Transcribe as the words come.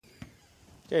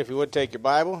Okay, if you would take your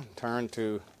Bible, turn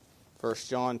to 1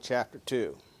 John chapter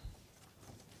 2.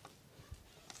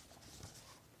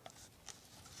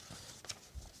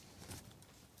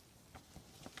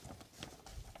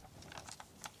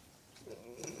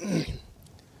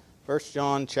 First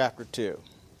John chapter 2.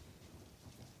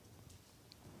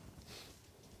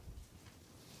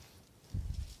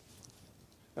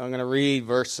 I'm going to read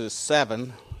verses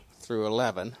 7 through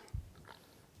 11,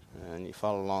 and you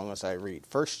follow along as I read.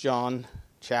 1 John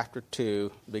chapter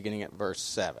 2, beginning at verse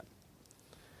 7.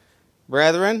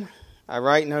 Brethren, I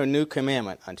write no new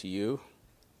commandment unto you,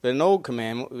 but an old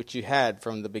commandment which you had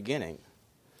from the beginning.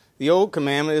 The old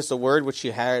commandment is the word which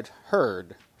you had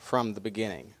heard from the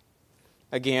beginning.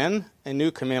 Again, a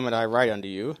new commandment I write unto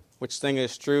you, which thing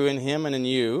is true in him and in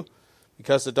you,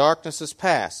 because the darkness is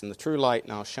past, and the true light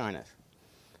now shineth.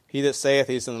 He that saith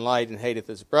he is in the light and hateth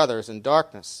his brother is in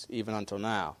darkness, even until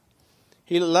now.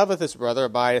 He that loveth his brother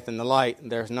abideth in the light,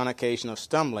 and there is none occasion of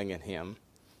stumbling in him.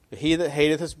 But he that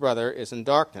hateth his brother is in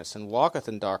darkness, and walketh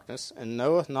in darkness, and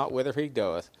knoweth not whither he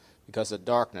goeth, because the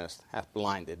darkness hath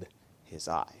blinded his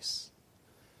eyes.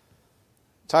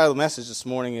 The title of the message this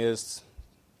morning is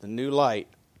The New Light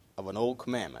of an Old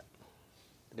Commandment.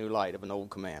 The New Light of an Old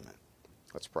Commandment.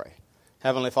 Let's pray.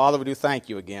 Heavenly Father, we do thank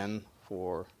you again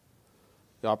for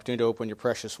the opportunity to open your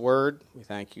precious word. We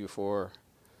thank you for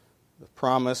the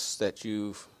promise that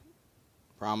you've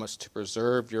promised to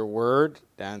preserve your word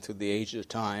down through the ages of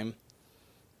time,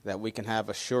 that we can have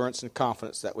assurance and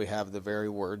confidence that we have the very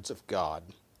words of God.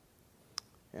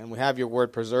 And we have your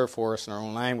word preserved for us in our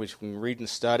own language. We can read and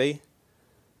study,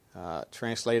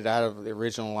 translated out of the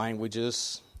original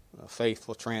languages, a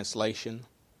faithful translation.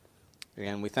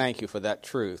 And we thank you for that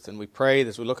truth. And we pray that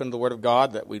as we look into the Word of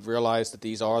God that we'd realize that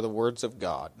these are the words of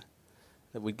God,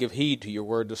 that we'd give heed to your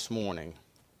word this morning,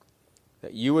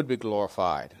 that you would be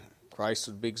glorified, Christ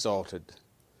would be exalted,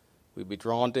 we'd be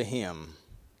drawn to him.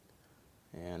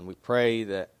 And we pray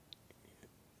that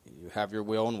you have your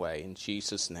will and way. In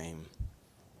Jesus' name,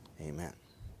 amen.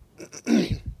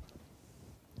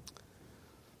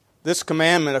 This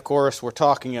commandment, of course, we're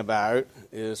talking about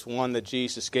is one that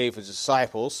Jesus gave his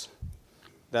disciples,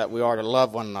 that we are to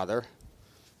love one another.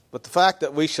 But the fact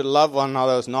that we should love one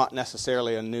another is not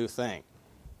necessarily a new thing.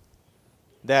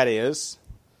 That is,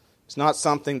 it's not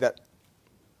something that's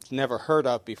never heard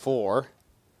of before.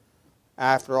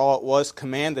 After all, it was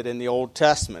commanded in the Old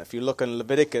Testament. If you look in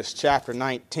Leviticus chapter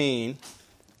 19,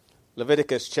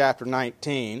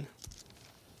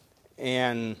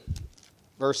 and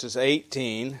verses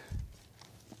 18,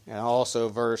 and also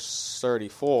verse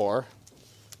 34,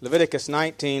 Leviticus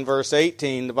 19, verse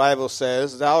 18, the Bible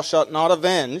says, Thou shalt not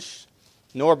avenge,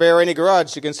 nor bear any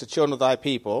grudge against the children of thy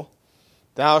people.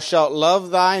 Thou shalt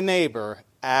love thy neighbor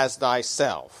as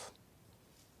thyself.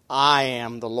 I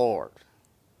am the Lord.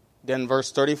 Then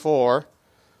verse 34,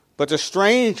 But the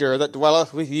stranger that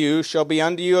dwelleth with you shall be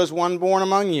unto you as one born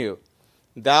among you.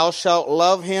 Thou shalt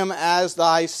love him as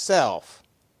thyself.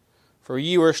 For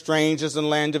ye were strangers in the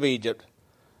land of Egypt.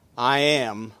 I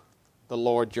am the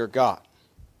Lord your God.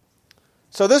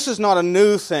 So this is not a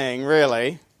new thing,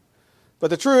 really.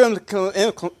 But the true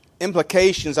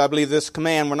implications, I believe, of this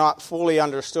command were not fully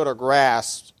understood or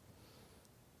grasped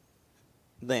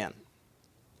then.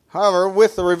 However,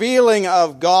 with the revealing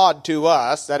of God to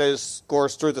us, that is, of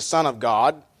course, through the Son of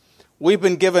God, we've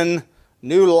been given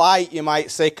new light, you might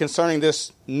say, concerning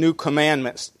this new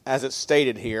commandment, as it's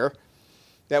stated here,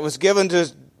 that was given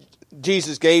to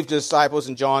Jesus gave to his disciples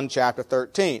in John chapter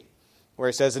 13, where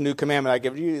he says, A new commandment I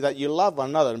give you, that you love one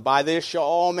another. And by this shall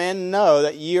all men know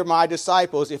that ye are my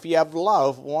disciples, if ye have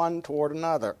love one toward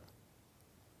another.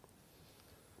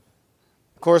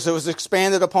 Of course, it was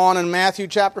expanded upon in Matthew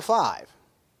chapter 5,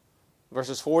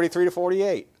 verses 43 to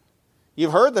 48.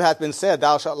 You've heard that hath been said,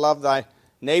 Thou shalt love thy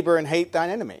neighbor and hate thine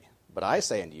enemy. But I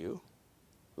say unto you,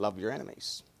 love your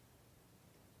enemies.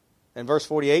 And verse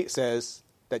 48 says,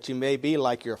 that you may be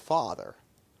like your Father,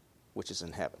 which is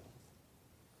in heaven.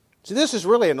 See, this is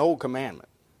really an old commandment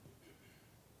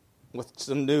with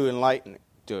some new enlightenment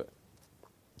to it.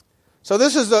 So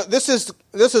this is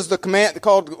the command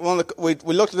called. We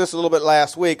looked at this a little bit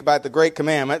last week about the great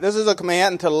commandment. This is a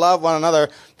command to love one another.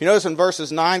 If you notice in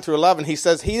verses 9 through 11, he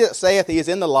says, He that saith he is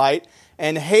in the light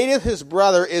and hateth his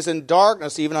brother is in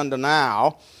darkness even unto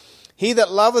now. He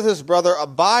that loveth his brother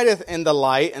abideth in the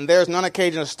light, and there is none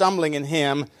occasion of stumbling in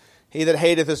him. He that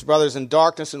hateth his brother is in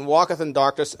darkness, and walketh in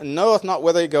darkness, and knoweth not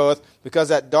whither he goeth, because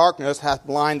that darkness hath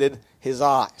blinded his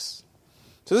eyes.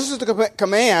 So this is the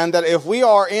command that if we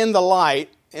are in the light,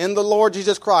 in the Lord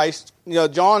Jesus Christ,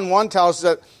 John 1 tells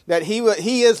us that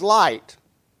He is light.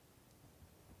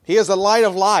 He is the light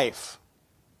of life.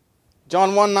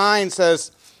 John 1:9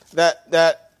 says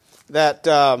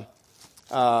that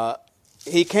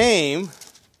he came,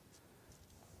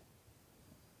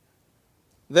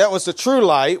 that was the true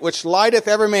light, which lighteth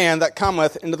every man that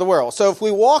cometh into the world. So if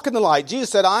we walk in the light, Jesus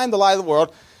said, I am the light of the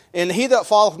world, and he that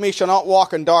followeth me shall not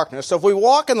walk in darkness. So if we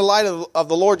walk in the light of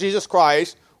the Lord Jesus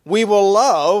Christ, we will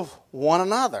love one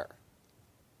another.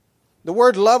 The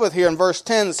word loveth here in verse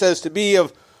 10 says to be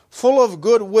full of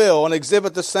goodwill and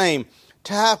exhibit the same,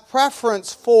 to have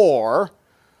preference for,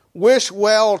 wish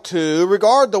well to,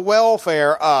 regard the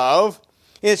welfare of.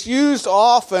 It's used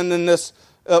often in this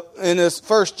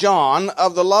 1 John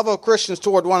of the love of Christians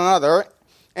toward one another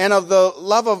and of the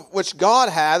love of which God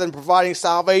hath in providing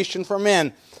salvation for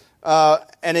men,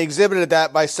 and exhibited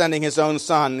that by sending his own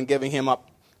Son and giving him up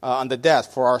unto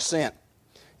death for our sin.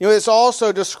 It's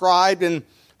also described in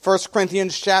 1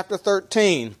 Corinthians chapter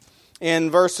 13,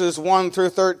 in verses 1 through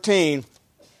 13.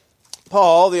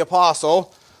 Paul, the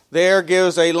apostle, there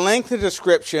gives a lengthy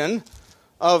description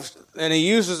of, and he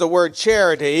uses the word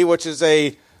charity, which is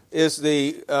the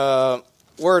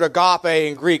word agape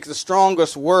in Greek, the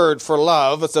strongest word for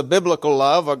love. It's a biblical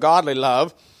love, a godly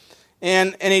love.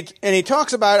 And he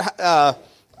talks about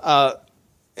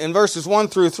in verses 1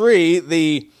 through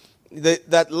 3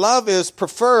 that love is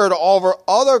preferred over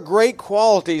other great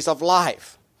qualities of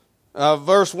life.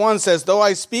 Verse 1 says, though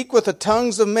I speak with the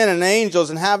tongues of men and angels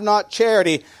and have not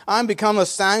charity, I'm become a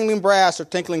sounding brass or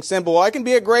tinkling cymbal. I can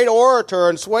be a great orator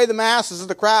and sway the masses of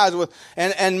the crowds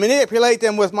and manipulate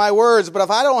them with my words, but if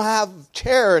I don't have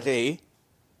charity, he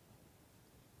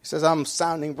says, I'm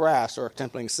sounding brass or a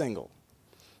tinkling cymbal.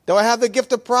 Though I have the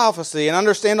gift of prophecy and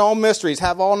understand all mysteries,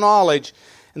 have all knowledge,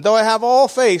 and though I have all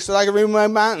faith so that I can remove my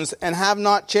mountains and have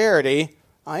not charity,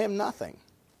 I am nothing.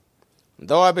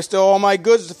 Though I bestow all my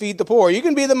goods to feed the poor. You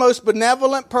can be the most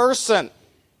benevolent person,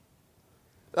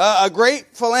 a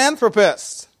great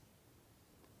philanthropist,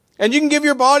 and you can give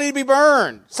your body to be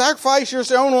burned, sacrifice your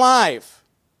own life.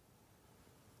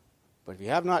 But if you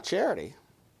have not charity,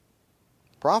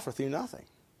 profiteth you nothing.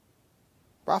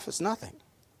 Profits nothing.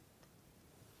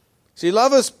 See,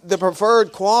 love is the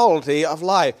preferred quality of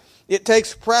life. It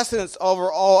takes precedence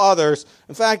over all others.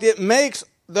 In fact, it makes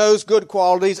those good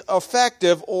qualities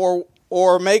effective or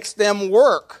makes them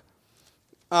work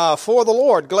for the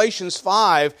Lord. Galatians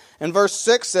 5 and verse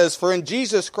 6 says, for in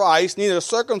Jesus Christ neither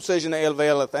circumcision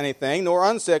availeth anything, nor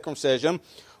uncircumcision,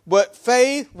 but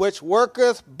faith which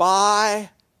worketh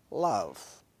by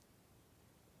love.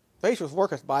 Faith which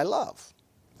worketh by love.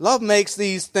 Love makes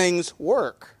these things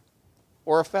work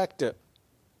or effective.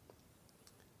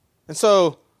 And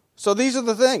so these are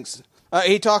the things.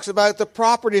 He talks about the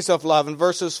properties of love in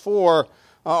verses 4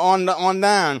 on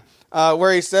down.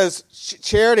 Where he says,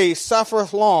 charity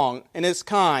suffereth long and is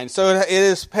kind. So it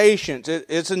is patient,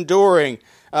 it's enduring,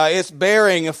 it's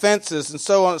bearing offenses and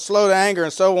so on, slow to anger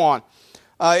and so on.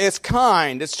 It's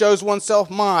kind, it shows oneself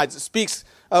minds, it speaks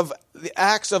of the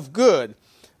acts of good.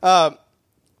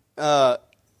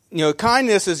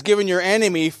 Kindness is giving your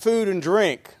enemy food and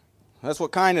drink. That's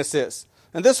what kindness is.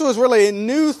 And this was really a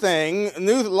new thing, a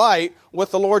new light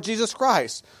with the Lord Jesus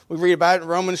Christ. We read about it in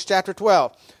Romans chapter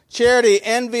 12. Charity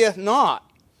envieth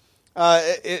not.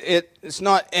 It's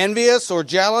not envious or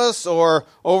jealous or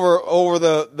over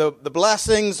the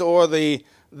blessings or the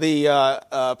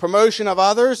promotion of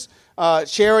others.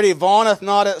 Charity vaunteth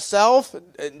not itself.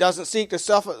 It doesn't seek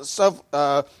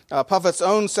to puff its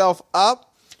own self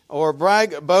up or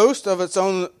boast of its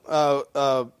own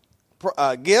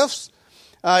gifts.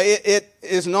 It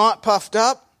is not puffed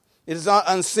up. It is not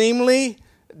unseemly.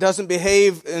 It doesn't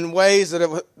behave in ways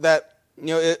that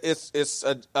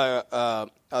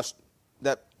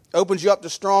that opens you up to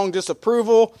strong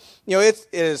disapproval. It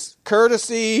is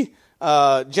courtesy,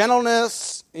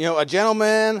 gentleness. A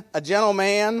gentleman, a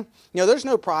gentleman. There's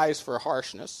no prize for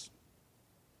harshness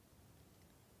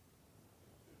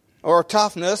or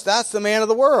toughness. That's the man of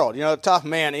the world. A tough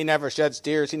man, he never sheds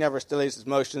tears. He never stillates his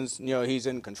emotions. He's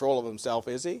in control of himself,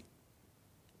 is he?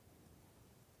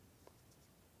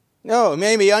 No, he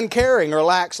may be uncaring or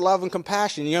lacks love and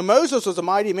compassion. Moses was a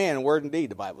mighty man in word and deed,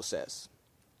 the Bible says.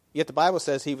 Yet the Bible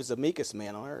says he was the meekest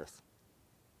man on earth.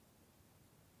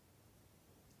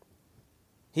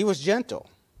 He was gentle,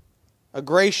 a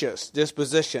gracious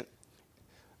disposition.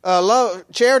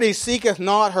 Charity seeketh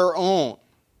not her own.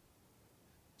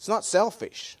 It's not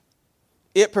selfish.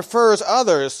 It prefers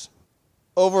others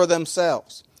over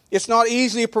themselves. It's not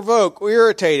easily provoked or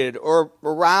irritated or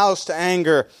aroused to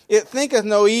anger. It thinketh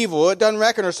no evil. It doesn't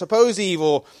reckon or suppose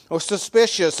evil or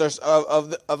suspicious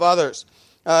of others.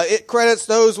 It credits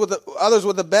others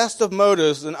with the best of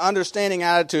motives and understanding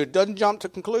attitude. It doesn't jump to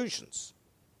conclusions.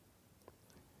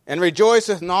 and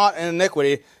rejoiceth not in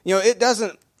iniquity.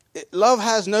 Love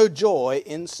has no joy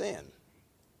in sin.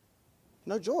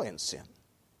 No joy in sin.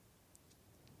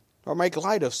 Or make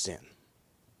light of sin.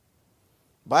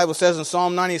 The Bible says in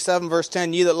Psalm 97, verse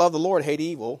 10, ye that love the Lord hate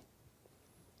evil.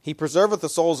 He preserveth the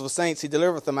souls of the saints. He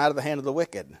delivereth them out of the hand of the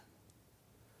wicked.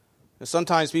 And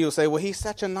sometimes people say, well, he's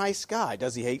such a nice guy.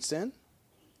 Does he hate sin?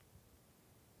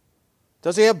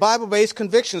 Does he have Bible-based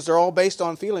convictions that are all based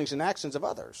on feelings and actions of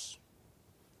others?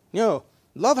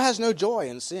 Love has no joy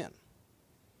in sin.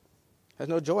 Has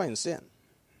no joy in sin.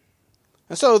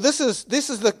 And so this is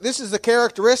the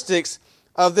characteristics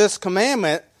of this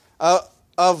commandment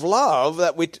of love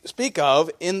that we speak of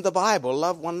in the Bible.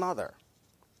 Love one another.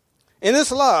 And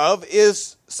this love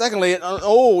is, secondly, an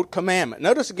old commandment.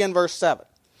 Notice again verse 7.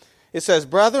 It says,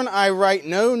 brethren, I write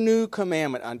no new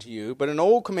commandment unto you, but an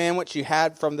old commandment which you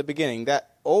had from the beginning.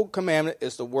 That old commandment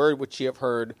is the word which ye have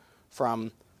heard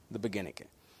from the beginning.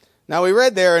 Now we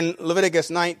read there in Leviticus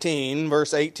 19,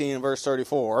 verse 18 and verse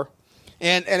 34.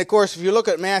 And of course, if you look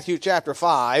at Matthew chapter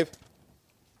 5,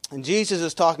 and Jesus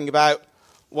is talking about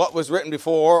what was written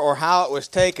before or how it was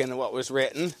taken, what was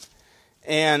written.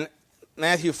 And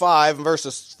Matthew 5,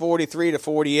 verses 43 to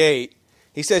 48,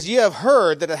 he says, ye have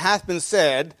heard that it hath been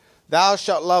said, thou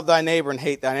shalt love thy neighbor and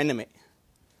hate thine enemy.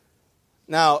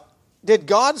 Now, did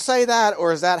God say that,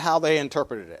 or is that how they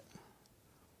interpreted it?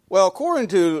 Well, according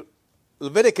to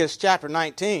Leviticus chapter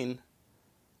 19,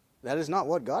 that is not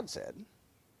what God said.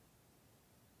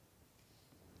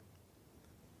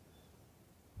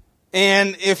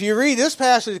 And if you read this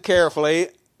passage carefully,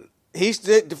 he's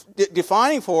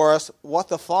defining for us what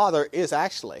the Father is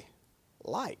actually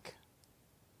like.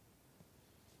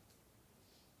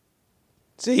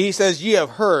 See, he says, ye have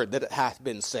heard that it hath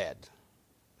been said.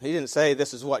 He didn't say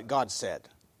this is what God said.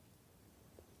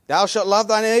 Thou shalt love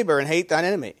thy neighbor and hate thine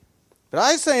enemy. But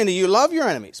I say unto you, love your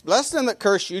enemies. Bless them that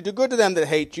curse you. Do good to them that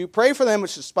hate you. Pray for them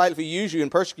which despitefully use you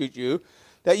and persecute you,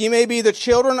 that ye may be the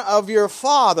children of your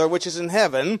Father which is in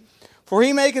heaven. For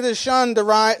he maketh his sun to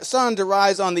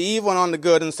rise on the evil and on the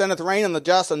good, and sendeth rain on the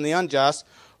just and the unjust.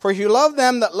 For if you love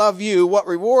them that love you, what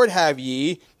reward have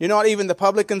ye? Do not even the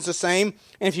publicans the same?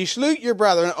 And if ye salute your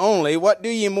brethren only, what do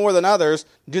ye more than others?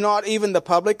 Do not even the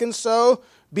publicans so?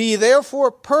 Be ye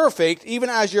therefore perfect, even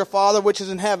as your Father which is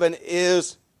in heaven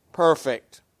is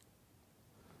perfect.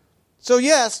 So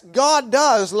yes, God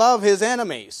does love his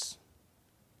enemies.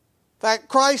 In fact,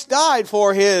 Christ died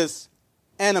for his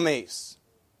enemies.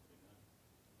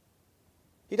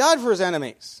 He died for his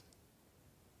enemies.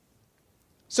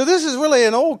 So this is really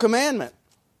an old commandment,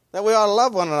 that we ought to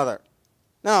love one another.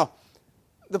 Now,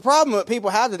 the problem that people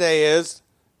have today is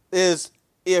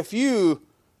if you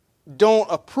don't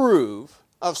approve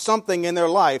of something in their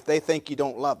life, they think you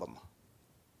don't love them.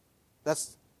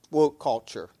 That's woke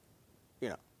culture.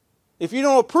 If you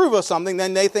don't approve of something,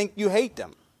 then they think you hate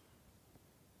them.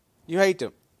 You hate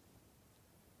them.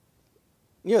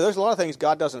 There's a lot of things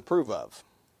God doesn't approve of.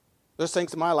 There's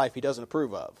things in my life he doesn't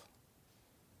approve of.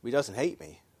 But he doesn't hate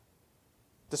me.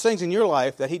 There's things in your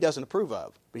life that he doesn't approve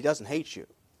of, but he doesn't hate you.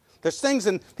 There's things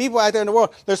in people out there in the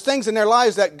world, there's things in their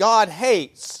lives that God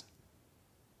hates,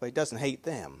 but he doesn't hate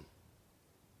them.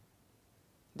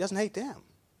 He doesn't hate them.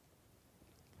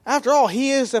 After all,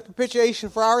 he is the propitiation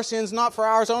for our sins, not for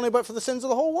ours only, but for the sins of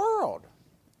the whole world.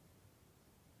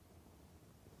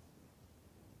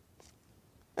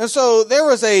 And so there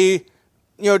was a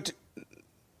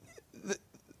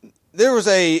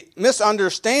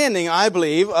misunderstanding, I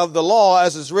believe, of the law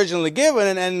as it's originally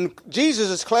given, and Jesus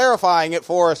is clarifying it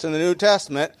for us in the New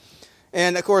Testament.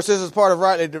 And, of course, this is part of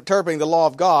rightly interpreting the law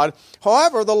of God.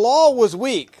 However, the law was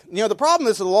weak. The problem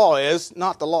with the law is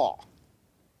not the law.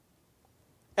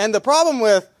 And the problem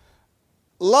with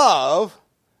love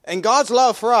and God's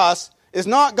love for us is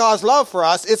not God's love for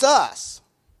us, it's us.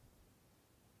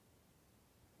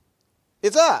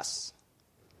 It's us.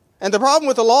 And the problem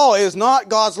with the law is not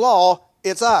God's law,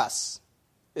 it's us.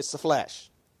 It's the flesh.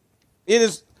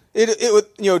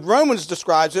 Romans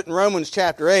describes it in Romans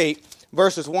chapter 8,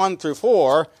 verses 1 through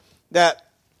 4, that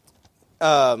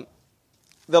the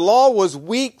law was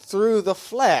weak through the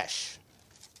flesh.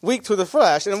 Weak through the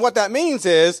flesh. And what that means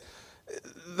is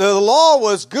the law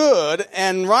was good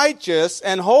and righteous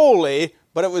and holy,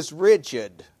 but it was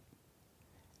rigid.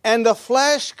 And the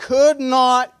flesh could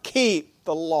not keep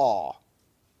the law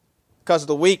because of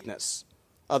the weakness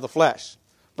of the flesh.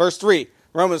 Verse 3,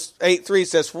 Romans 8:3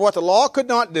 says, for what the law could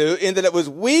not do, in that it was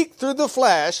weak through the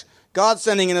flesh, God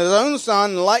sending in his own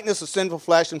Son in the likeness of sinful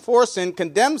flesh, and for sin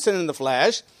condemned sin in the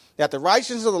flesh, that the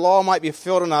righteousness of the law might be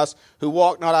fulfilled in us, who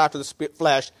walk not after the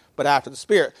flesh, but after the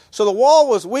Spirit. So the law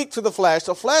was weak to the flesh.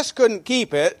 The flesh couldn't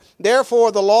keep it.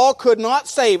 Therefore, the law could not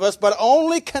save us, but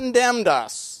only condemned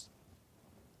us.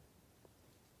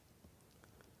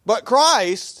 But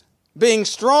Christ, being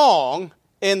strong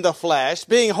in the flesh,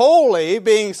 being holy,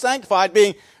 being sanctified,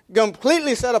 being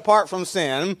completely set apart from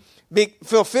sin,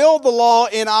 fulfilled the law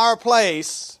in our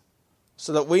place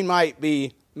so that we might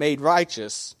be made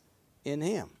righteous in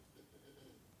him.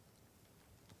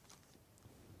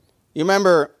 You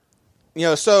remember,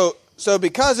 so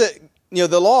because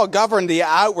the law governed the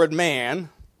outward man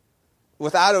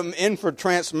without an inward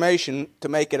transformation to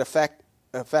make it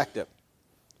effective.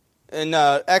 In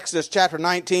Exodus chapter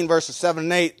 19, verses 7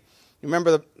 and 8, you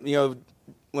remember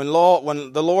when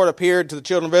the Lord appeared to the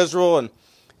children of Israel, and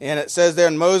it says there,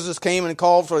 and Moses came and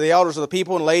called for the elders of the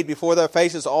people and laid before their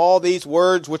faces all these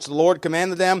words which the Lord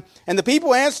commanded them. And the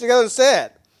people answered together and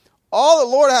said, all that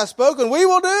the Lord hath spoken we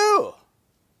will do.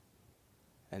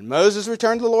 And Moses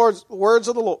returned to the Lord's words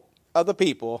of the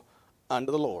people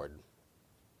unto the Lord.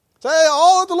 Say,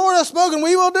 all that the Lord hath spoken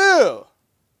we will do.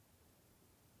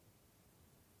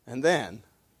 And then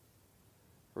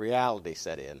reality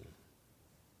set in.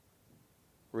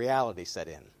 Reality set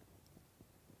in.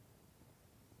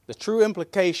 The true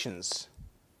implications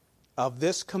of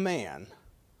this command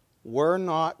were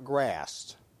not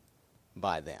grasped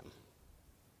by them.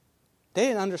 They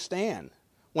didn't understand.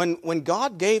 When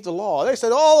God gave the law, they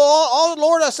said, all the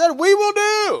Lord has said, we will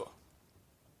do.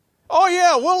 Oh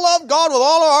yeah, we'll love God with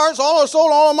all our hearts, all our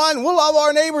soul, all our mind. We'll love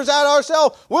our neighbors as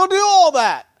ourselves. We'll do all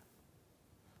that.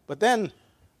 But then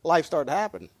life started to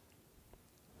happen.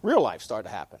 Real life started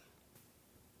to happen.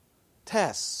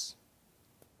 Tests,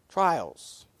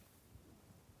 trials.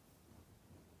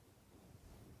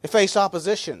 They faced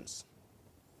oppositions.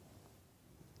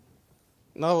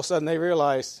 And all of a sudden they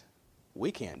realized,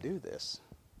 we can't do this.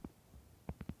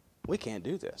 We can't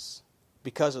do this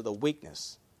because of the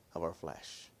weakness of our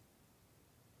flesh.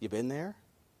 You been there?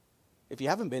 If you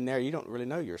haven't been there, you don't really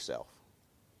know yourself.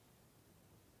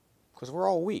 Because we're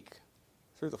all weak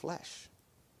through the flesh.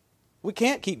 We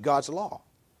can't keep God's law.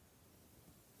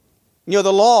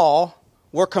 The law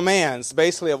were commands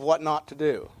basically of what not to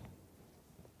do.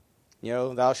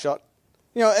 Thou shalt,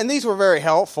 and these were very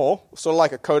helpful, sort of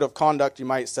like a code of conduct, you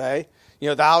might say.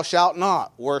 Thou shalt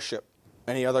not worship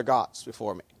any other gods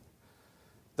before me.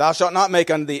 Thou shalt not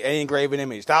make unto thee any engraven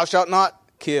image. Thou shalt not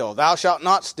kill. Thou shalt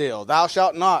not steal. Thou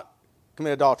shalt not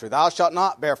commit adultery. Thou shalt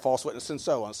not bear false witness, and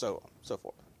so on, so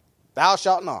forth. Thou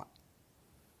shalt not.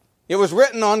 It was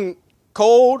written on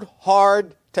cold,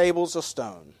 hard tables of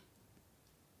stone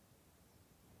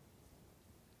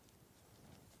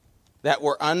that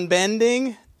were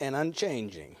unbending and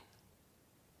unchanging.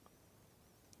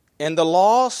 And the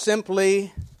law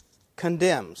simply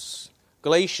condemns.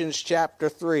 Galatians chapter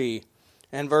 3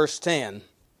 and verse 10.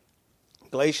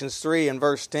 Galatians 3 and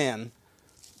verse 10.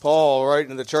 Paul,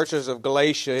 writing to the churches of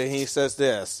Galatia, he says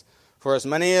this, for as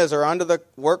many as are under the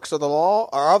works of the law,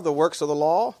 are of the works of the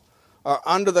law, are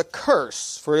under the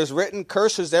curse. For it is written,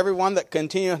 cursed is everyone that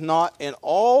continueth not in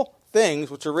all things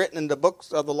which are written in the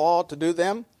books of the law to do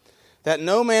them. That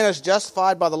no man is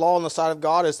justified by the law in the sight of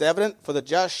God is evident, for the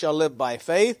just shall live by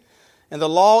faith. And the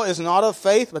law is not of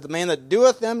faith, but the man that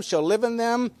doeth them shall live in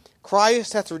them.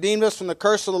 Christ hath redeemed us from the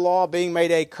curse of the law, being made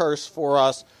a curse for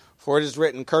us. For it is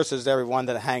written, cursed is everyone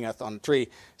that hangeth on a tree.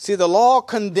 See, the law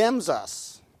condemns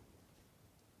us.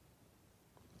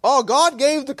 Oh, God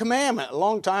gave the commandment a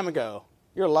long time ago.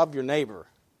 You're to love your neighbor.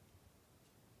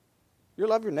 You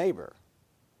love your neighbor.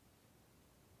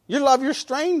 You love your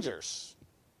strangers.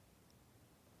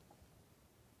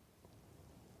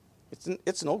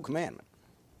 It's an old commandment.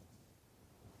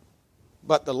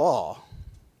 But the law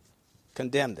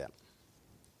condemned them.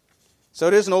 So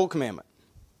it is an old commandment.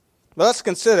 But let's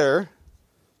consider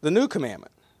the new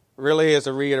commandment. Really is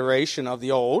a reiteration of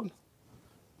the old,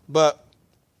 but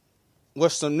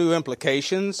with some new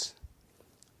implications,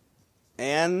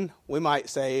 and we might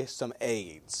say some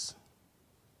aids.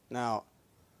 Now,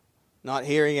 not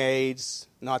hearing aids,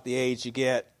 not the aids you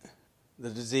get, the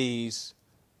disease,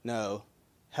 no,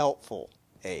 helpful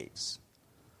aids.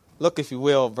 Look, if you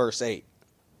will, verse 8.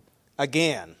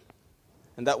 Again.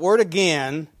 And that word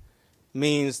again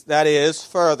means, that is,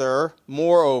 further,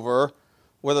 moreover,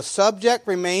 where the subject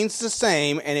remains the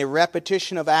same and a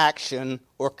repetition of action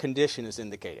or condition is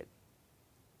indicated.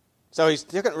 So he's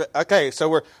okay. So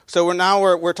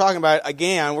we're talking about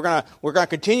again. We're gonna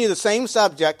continue the same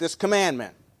subject, this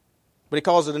commandment, but he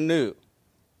calls it a new.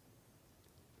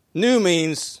 New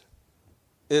means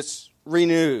it's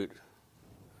renewed.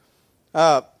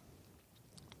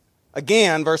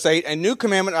 Again, verse 8, a new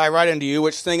commandment I write unto you,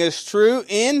 which thing is true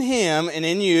in him and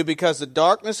in you, because the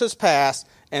darkness is past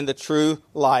and the true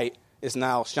light is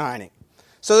now shining.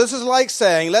 So this is like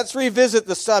saying, let's revisit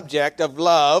the subject of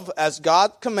love as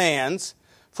God commands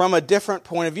from a different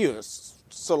point of view. It's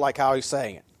so like how he's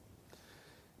saying it.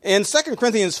 In 2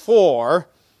 Corinthians 4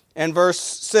 and verse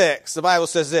 6, the Bible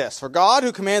says this, for God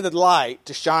who commanded light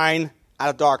to shine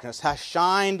out of darkness has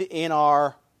shined in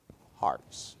our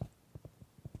hearts.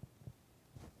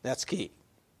 That's key.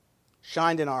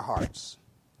 Shined in our hearts.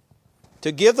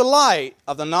 To give the light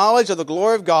of the knowledge of the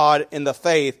glory of God in the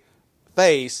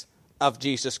face of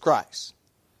Jesus Christ.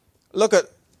 Look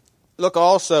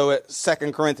also at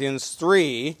 2 Corinthians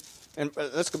 3. And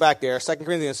let's go back there. 2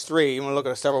 Corinthians 3. I'm going to look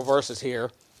at several verses here.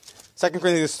 2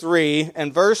 Corinthians 3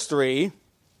 and verse 3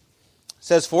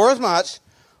 says, forasmuch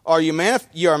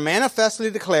you are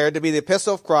manifestly declared to be the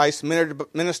epistle of Christ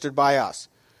ministered by us,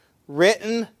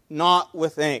 written not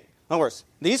with ink. In other words,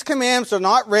 these commandments are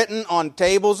not written on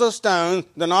tables of stone.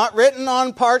 They're not written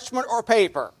on parchment or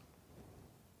paper.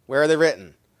 Where are they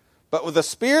written? But with the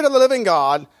Spirit of the living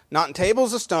God, not in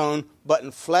tables of stone, but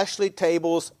in fleshly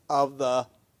tables of the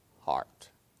heart.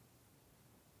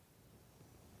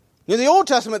 In the Old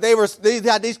Testament, they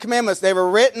had these commandments. They were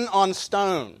written on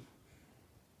stone.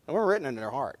 They weren't written in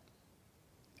their heart.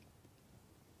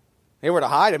 They were to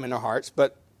hide them in their hearts,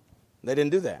 but they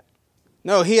didn't do that.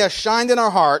 No, he has shined in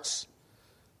our hearts,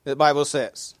 the Bible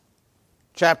says.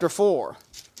 Chapter 4,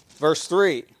 verse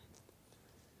 3.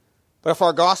 But if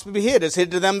our gospel be hid, it's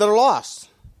hid to them that are lost,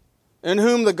 in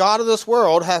whom the God of this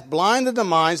world hath blinded the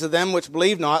minds of them which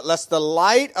believe not, lest the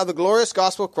light of the glorious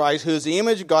gospel of Christ, who is the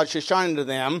image of God, should shine into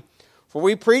them. For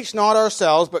we preach not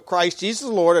ourselves, but Christ Jesus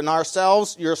the Lord, and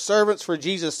ourselves your servants for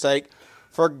Jesus' sake.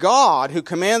 For God, who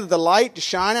commanded the light to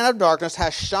shine out of darkness,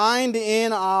 has shined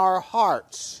in our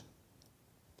hearts,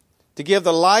 to give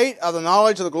the light of the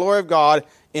knowledge of the glory of God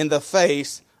in the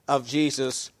face of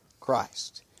Jesus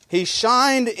Christ. He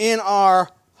shined in our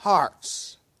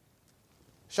hearts.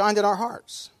 Shined in our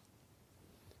hearts.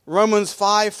 Romans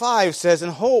 5:5 says,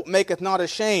 and hope maketh not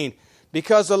ashamed,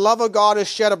 because the love of God is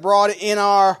shed abroad in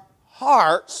our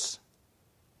hearts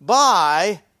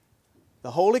by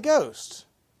the Holy Ghost,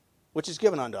 which is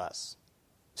given unto us.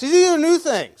 See, these are new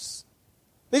things.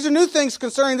 These are new things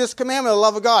concerning this commandment of the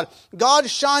love of God. God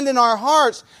shined in our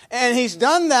hearts, and he's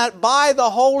done that by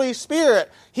the Holy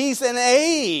Spirit. He's an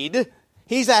aid.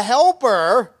 He's a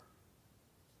helper.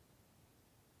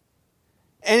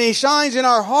 And he shines in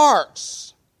our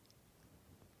hearts.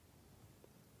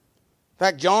 In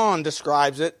fact, John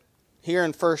describes it here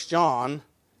in 1 John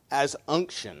as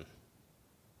unction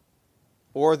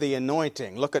or the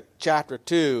anointing. Look at chapter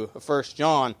 2 of 1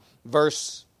 John,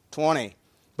 verse 20.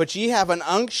 But ye have an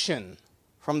unction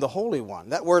from the Holy One.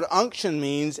 That word unction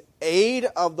means aid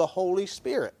of the Holy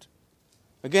Spirit.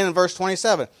 Again in verse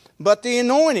 27. But the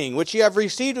anointing which ye have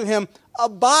received of him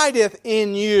abideth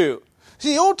in you.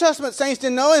 See, the Old Testament saints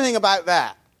didn't know anything about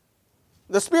that.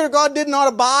 The Spirit of God did not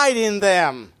abide in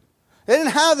them. They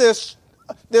didn't have this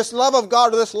love of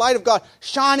God or this light of God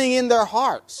shining in their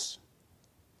hearts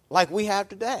like we have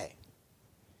today.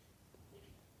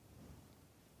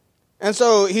 And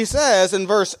so he says in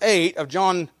verse 8 of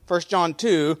 1 John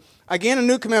 2, again a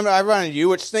new commandment I write unto you,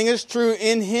 which thing is true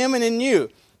in him and in you,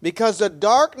 because the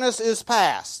darkness is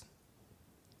past,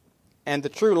 and the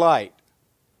true light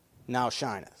now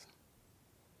shineth.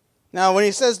 Now when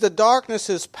he says the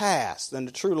darkness is past, and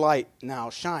the true light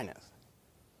now shineth,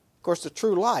 of course the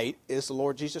true light is the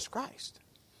Lord Jesus Christ.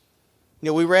 You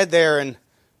know, we read there in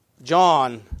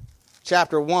John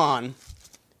chapter 1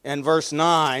 and verse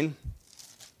 9,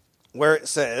 where it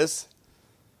says,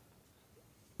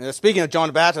 speaking of John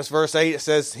the Baptist, verse 8, it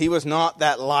says, he was not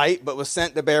that light, but was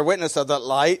sent to bear witness of that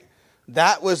light.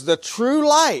 That was the true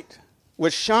light,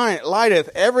 which lighteth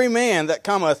every man that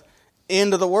cometh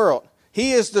into the world.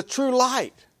 He is the true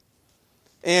light.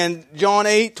 In John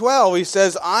 8:12, he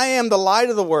says, I am the light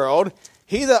of the world.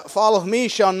 He that followeth me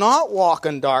shall not walk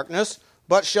in darkness,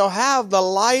 but shall have the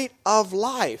light of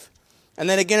life. And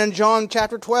then again in John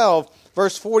chapter 12,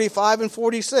 verse 45 and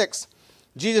 46,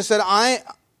 Jesus said,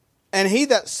 he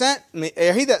that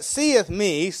seeth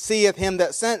me, seeth him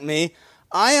that sent me.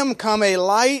 I am come a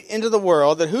light into the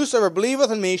world, that whosoever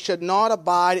believeth in me should not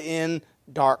abide in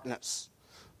darkness.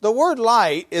 The word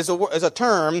light is a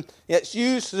term that's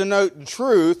used to denote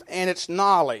truth and its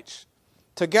knowledge,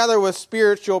 together with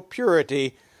spiritual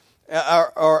purity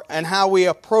and how we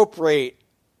appropriate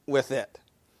with it.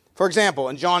 For example,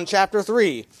 in John chapter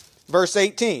 3, verse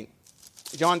 18,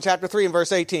 John chapter 3 and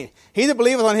verse 18, he that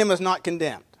believeth on him is not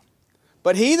condemned,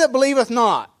 but he that believeth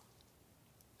not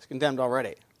is condemned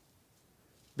already,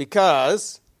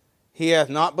 because he hath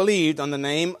not believed in the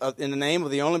name of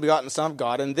the only begotten Son of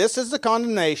God. And this is the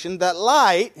condemnation, that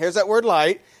light, here's that word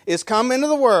light, is come into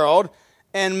the world,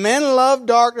 and men love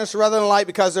darkness rather than light,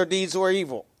 because their deeds were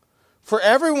evil. For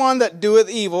everyone that doeth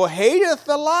evil hateth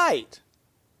the light,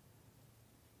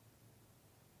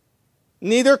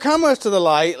 neither cometh to the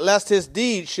light, lest his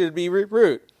deeds should be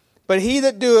reproved. But he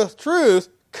that doeth truth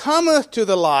cometh to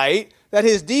the light, that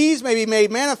his deeds may be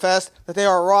made manifest, that they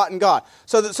are wrought in God.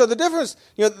 So the difference,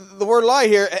 the word light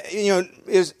here,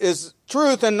 is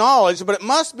truth and knowledge, but it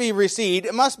must be received,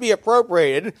 it must be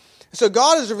appropriated. So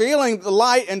God is revealing the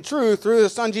light and truth through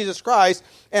His Son Jesus Christ,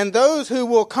 and those who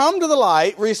will come to the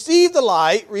light, receive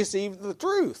the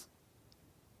truth.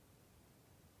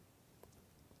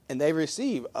 And they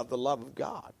receive of the love of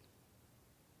God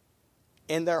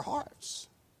in their hearts.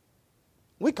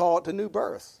 We call it the new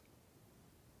birth.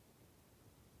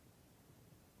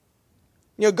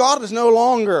 God is no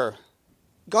longer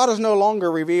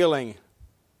revealing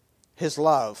His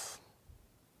love,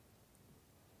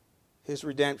 His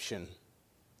redemption,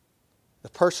 the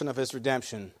person of His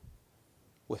redemption,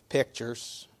 with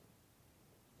pictures,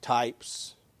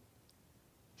 types,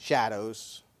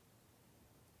 shadows.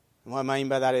 And what I mean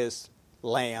by that is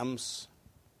lambs,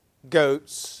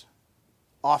 goats,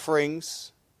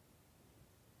 offerings,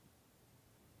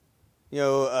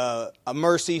 a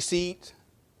mercy seat,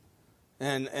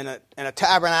 and a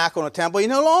tabernacle and a temple. He's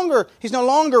no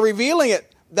longer revealing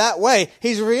it that way.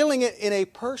 He's revealing it in a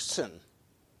person.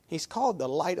 He's called the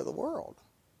light of the world.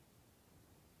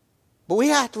 But we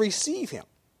have to receive Him.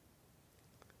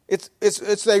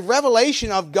 It's a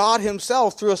revelation of God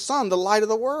Himself through a Son, the light of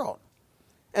the world.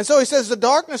 And so He says the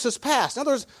darkness is past. In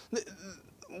other words,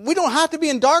 we don't have to be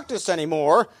in darkness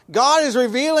anymore. God is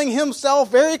revealing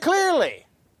Himself very clearly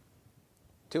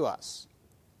to us.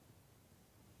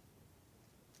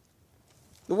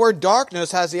 The word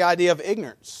darkness has the idea of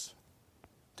ignorance.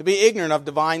 To be ignorant of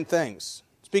divine things.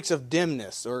 It speaks of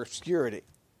dimness or obscurity.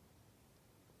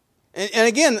 And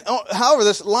again, however,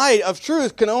 this light of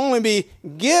truth can only be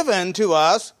given to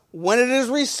us when it is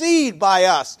received by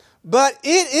us. But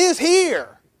it is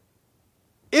here.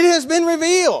 It has been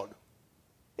revealed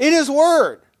in His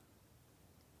Word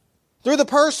through the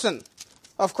person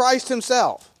of Christ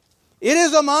Himself. It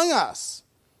is among us.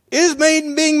 It is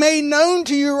being made known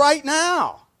to you right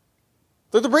now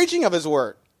through the preaching of His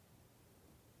Word.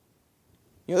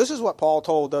 This is what Paul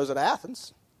told those at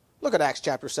Athens. Look at Acts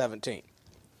chapter 17.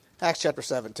 Acts chapter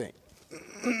 17.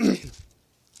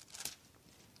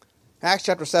 Acts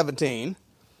chapter 17,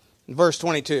 verse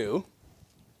 22.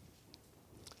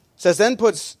 Says, Then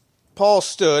Paul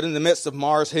stood in the midst of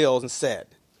Mars hills and said,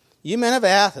 Ye men of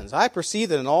Athens, I perceive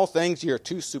that in all things ye are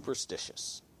too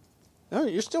superstitious. No,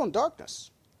 you're still in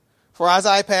darkness. For as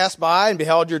I passed by and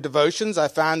beheld your devotions, I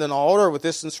found an altar with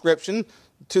this inscription,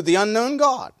 To the unknown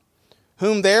God,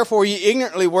 whom therefore ye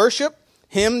ignorantly worship,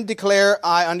 Him declare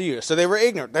I unto you. So they were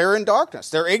ignorant. They were in darkness.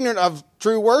 They're ignorant of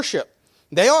true worship.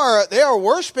 They are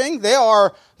worshiping. They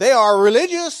are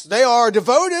religious. They are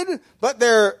devoted, but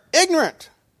they're ignorant.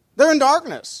 They're in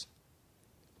darkness.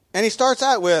 And he starts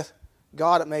out with,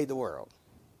 God that made the world.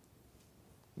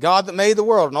 God that made the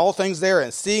world and all things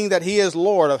therein, seeing that He is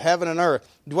Lord of heaven and earth,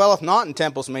 dwelleth not in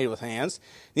temples made with hands,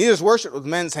 neither is worshipped with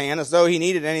men's hand, as though He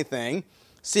needed anything,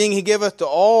 seeing He giveth to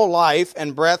all life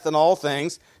and breath and all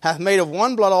things, hath made of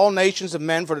one blood all nations of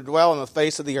men for to dwell on the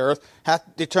face of the earth,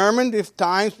 hath determined if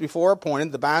times before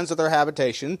appointed the bounds of their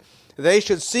habitation, that they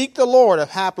should seek the Lord, if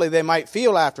haply they might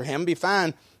feel after Him, be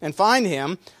found and find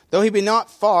Him, though He be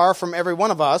not far from every one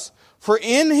of us. For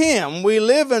in Him we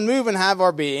live and move and have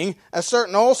our being, as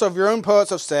certain also of your own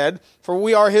poets have said, for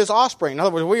we are His offspring. In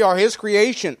other words, we are His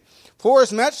creation.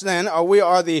 Forasmuch then we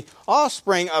are the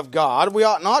offspring of God, we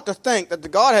ought not to think that the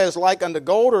Godhead is like unto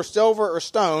gold or silver or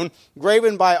stone,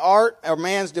 graven by art or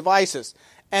man's devices.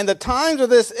 And the times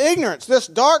of this ignorance, this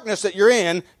darkness that you're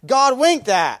in, God winked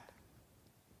at.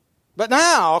 But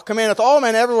now commandeth all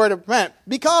men everywhere to repent,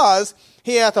 because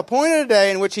He hath appointed a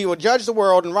day in which He will judge the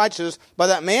world in righteousness by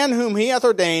that man whom He hath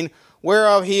ordained,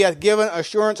 whereof He hath given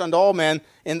assurance unto all men,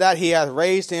 in that He hath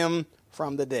raised Him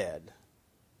from the dead.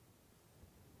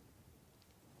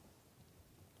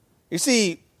 You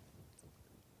see,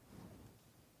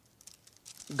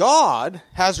 God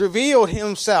has revealed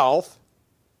Himself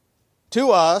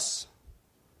to us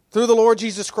through the Lord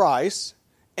Jesus Christ,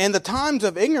 and the times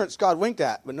of ignorance God winked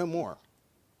at, but no more.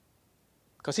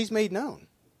 Because He's made known.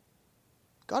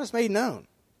 God is made known.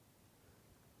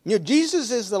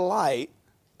 Jesus is the light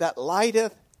that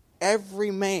lighteth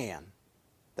every man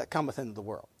that cometh into the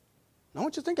world. Now I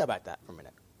want you to think about that for a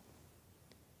minute.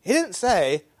 He didn't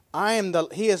say,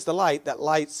 He is the light that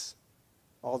lights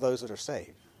all those that are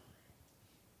saved.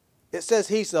 It says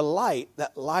he's the light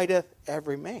that lighteth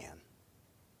every man.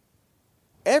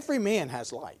 Every man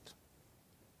has light.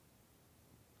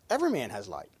 Every man has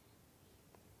light.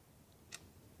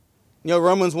 You know,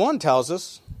 Romans 1 tells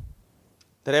us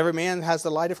that every man has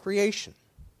the light of creation.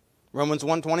 Romans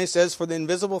 1:20 says, for the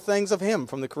invisible things of him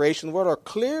from the creation of the world are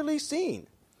clearly seen,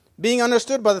 being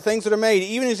understood by the things that are made,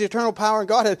 even his eternal power and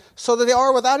Godhead, so that they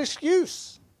are without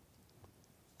excuse.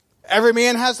 Every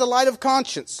man has the light of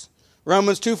conscience.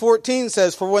 Romans 2:14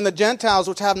 says, for when the Gentiles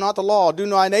which have not the law do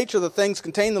by nature the things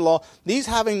contained in the law, these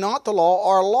having not the law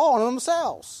are a law in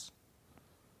themselves.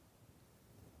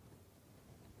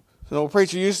 An old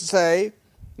preacher used to say,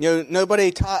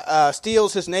 nobody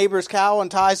steals his neighbor's cow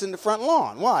and ties it in the front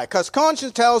lawn. Why? Because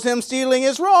conscience tells him stealing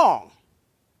is wrong.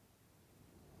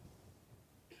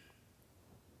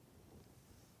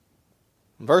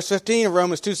 Verse 15 of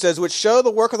Romans 2 says, which show the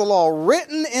work of the law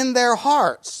written in their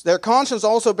hearts, their conscience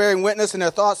also bearing witness in their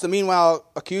thoughts, the meanwhile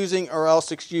accusing or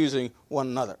else excusing one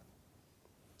another.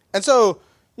 And so,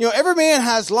 every man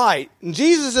has light. And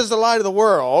Jesus is the light of the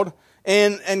world.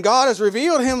 And God has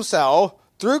revealed himself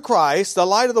through Christ, the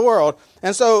light of the world.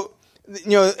 And so,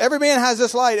 every man has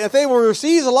this light. If they will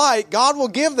receive the light, God will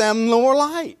give them more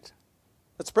light.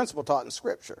 That's a principle taught in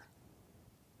Scripture.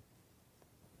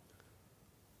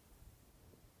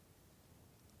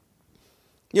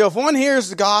 If one hears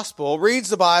the gospel, reads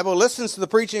the Bible, listens to the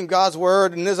preaching of God's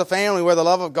word, and is a family where the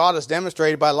love of God is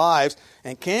demonstrated by lives,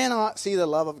 and cannot see the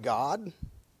love of God,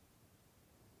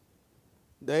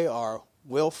 they are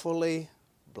willfully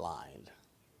blind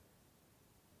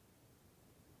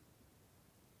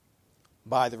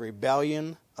by the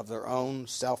rebellion of their own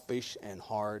selfish and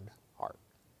hard heart,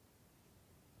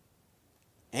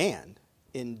 and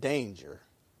in danger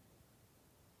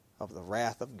of the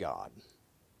wrath of God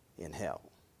in hell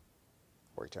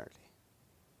for eternity.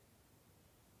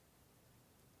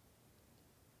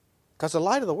 Because the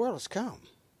light of the world has come.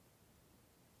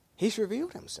 He's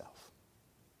revealed himself.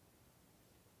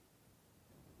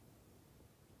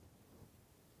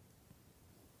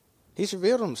 He's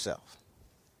revealed himself.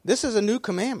 This is a new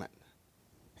commandment.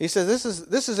 He says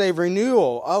this is a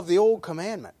renewal of the old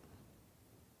commandment.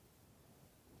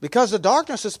 Because the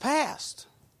darkness is past.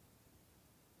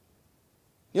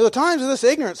 The times of this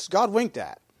ignorance God winked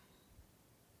at.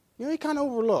 He kind of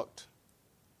overlooked.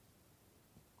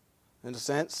 In a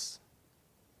sense,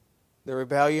 the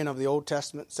rebellion of the Old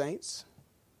Testament saints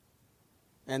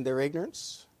and their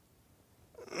ignorance.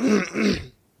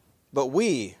 But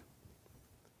we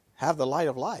have the light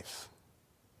of life.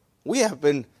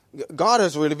 God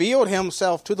has revealed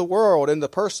himself to the world in the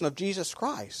person of Jesus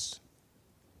Christ.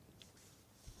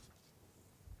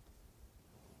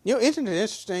 Isn't it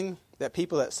interesting that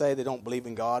people that say they don't believe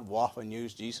in God will often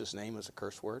use Jesus' name as a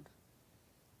curse word?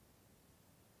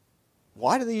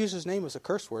 Why do they use his name as a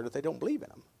curse word if they don't believe in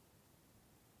him?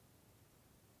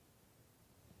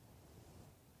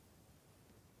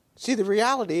 See, the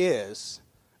reality is,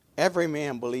 every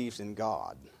man believes in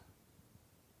God.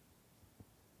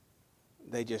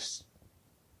 They just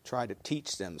try to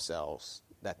teach themselves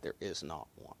that there is not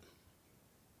one.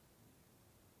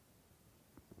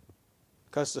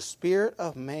 Because the spirit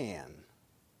of man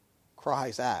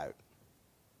cries out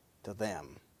to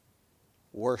them,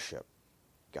 worship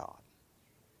God.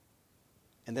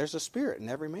 And there's a spirit in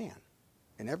every man,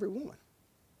 in every woman.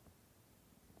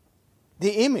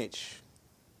 The image.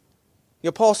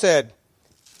 Paul said,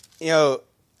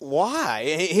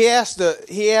 why? He asked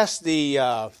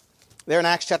the there in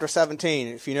Acts chapter 17,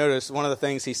 if you notice, one of the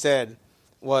things he said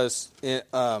was in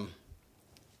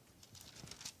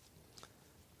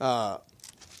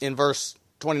verse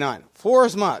 29.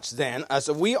 Forasmuch then as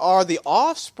we are the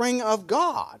offspring of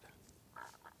God,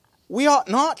 we ought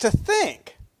not to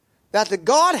think that the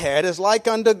Godhead is like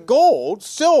unto gold,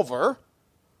 silver,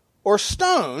 or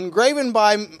stone graven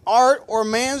by art or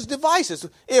man's devices.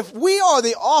 If we are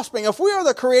the offspring, if we are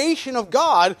the creation of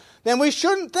God, then we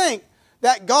shouldn't think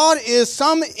that God is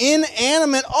some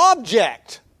inanimate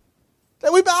object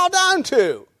that we bow down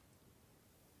to,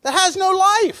 that has no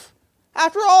life.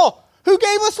 After all, who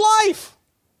gave us life?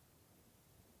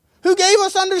 Who gave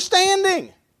us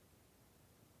understanding?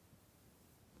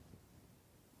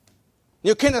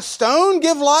 Can a stone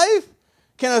give life?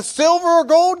 Can a silver or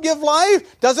gold give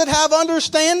life? Does it have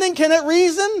understanding? Can it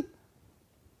reason?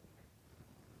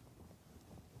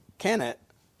 Can it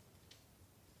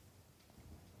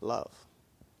love?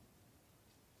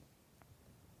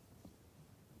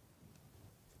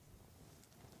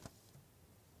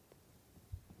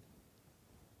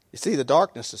 You see, the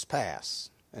darkness is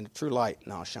past, and the true light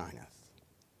now shineth.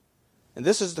 And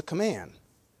this is the command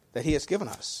that he has given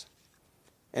us.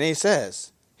 And he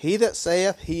says, he that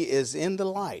saith he is in the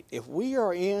light, if we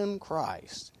are in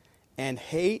Christ, and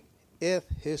hateth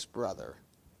his brother,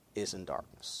 is in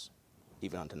darkness,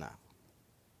 even unto now.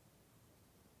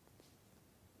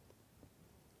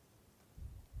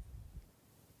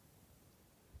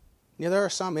 You know, there are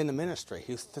some in the ministry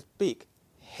who speak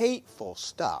hateful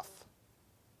stuff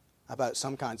about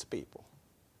some kinds of people.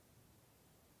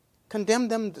 Condemn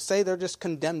them, say they're just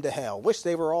condemned to hell, wish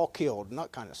they were all killed, and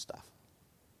that kind of stuff.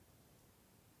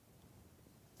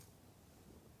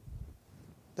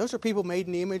 Those are people made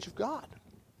in the image of God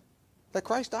that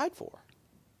Christ died for.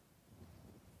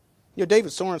 You know,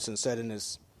 David Sorensen said in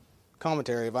his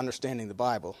commentary of Understanding the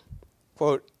Bible,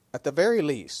 quote, at the very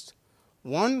least,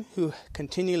 one who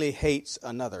continually hates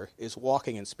another is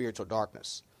walking in spiritual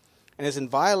darkness and is in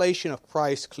violation of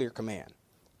Christ's clear command.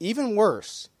 Even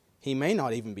worse, he may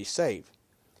not even be saved.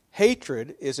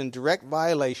 Hatred is in direct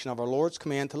violation of our Lord's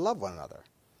command to love one another.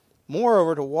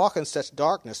 Moreover, to walk in such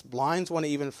darkness blinds one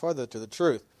even further to the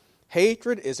truth.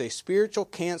 Hatred is a spiritual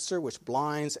cancer which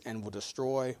blinds and will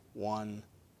destroy one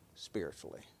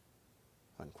spiritually.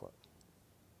 Unquote.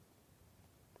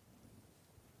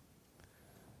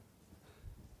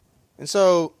 And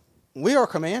so we are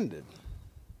commanded.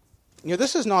 You know,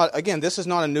 this is not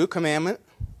a new commandment.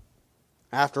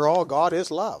 After all, God is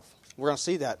love. We're going to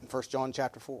see that in 1 John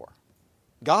chapter 4.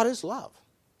 God is love.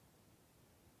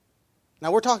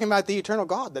 Now we're talking about the eternal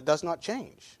God that does not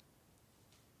change.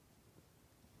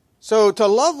 So to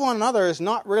love one another is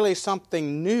not really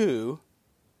something new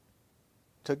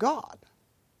to God.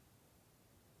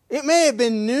 It may have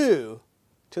been new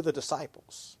to the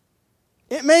disciples.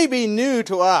 It may be new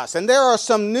to us, and there are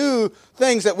some new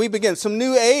things that we begin, some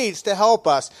new aids to help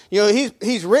us. You know,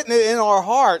 He's written it in our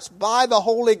hearts by the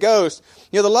Holy Ghost.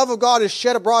 You know, the love of God is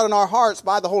shed abroad in our hearts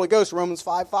by the Holy Ghost, Romans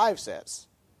 5:5 says.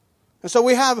 And so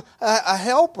we have a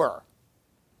helper,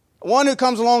 one who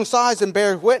comes alongside and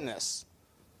bears witness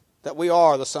that we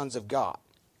are the sons of God,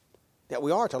 that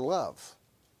we are to love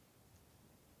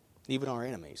even our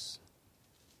enemies.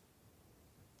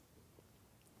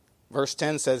 Verse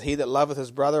 10 says, he that loveth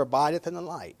his brother abideth in the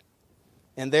light,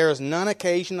 and there is none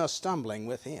occasion of stumbling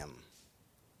with him.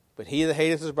 But he that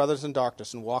hateth his brother is in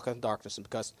darkness, and walketh in darkness, and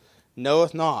because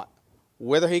knoweth not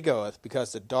whither he goeth,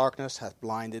 because the darkness hath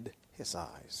blinded his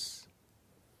eyes.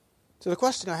 So the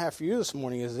question I have for you this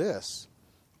morning is this.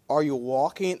 Are you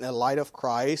walking in the light of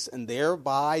Christ and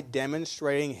thereby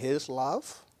demonstrating his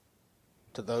love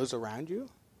to those around you?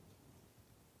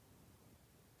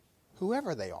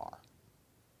 Whoever they are.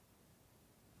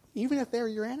 Even if they're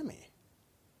your enemy.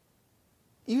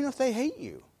 Even if they hate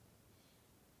you.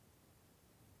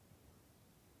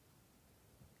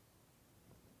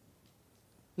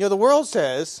 You know, the world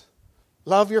says,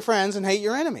 love your friends and hate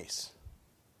your enemies.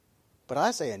 But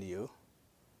I say unto you,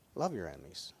 love your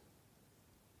enemies.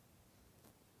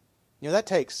 You know, that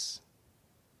takes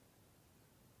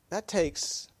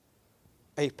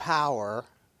a power,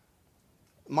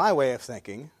 my way of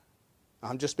thinking.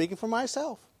 I'm just speaking for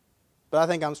myself. But I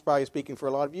think I'm probably speaking for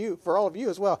all of you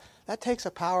as well. That takes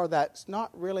a power that's not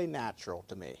really natural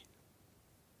to me.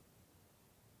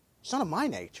 It's not of my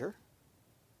nature.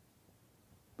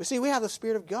 But see, we have the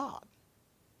Spirit of God.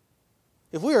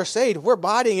 If we are saved, if we're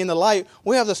abiding in the light,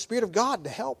 we have the Spirit of God to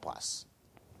help us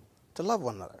to love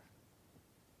one another.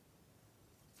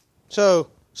 So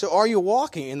are you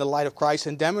walking in the light of Christ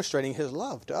and demonstrating his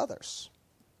love to others?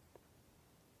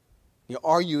 You know,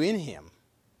 are you in him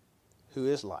who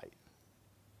is light?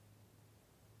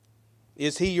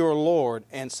 Is he your Lord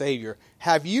and Savior?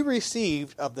 Have you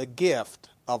received of the gift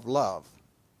of love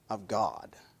of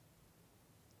God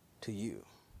to you?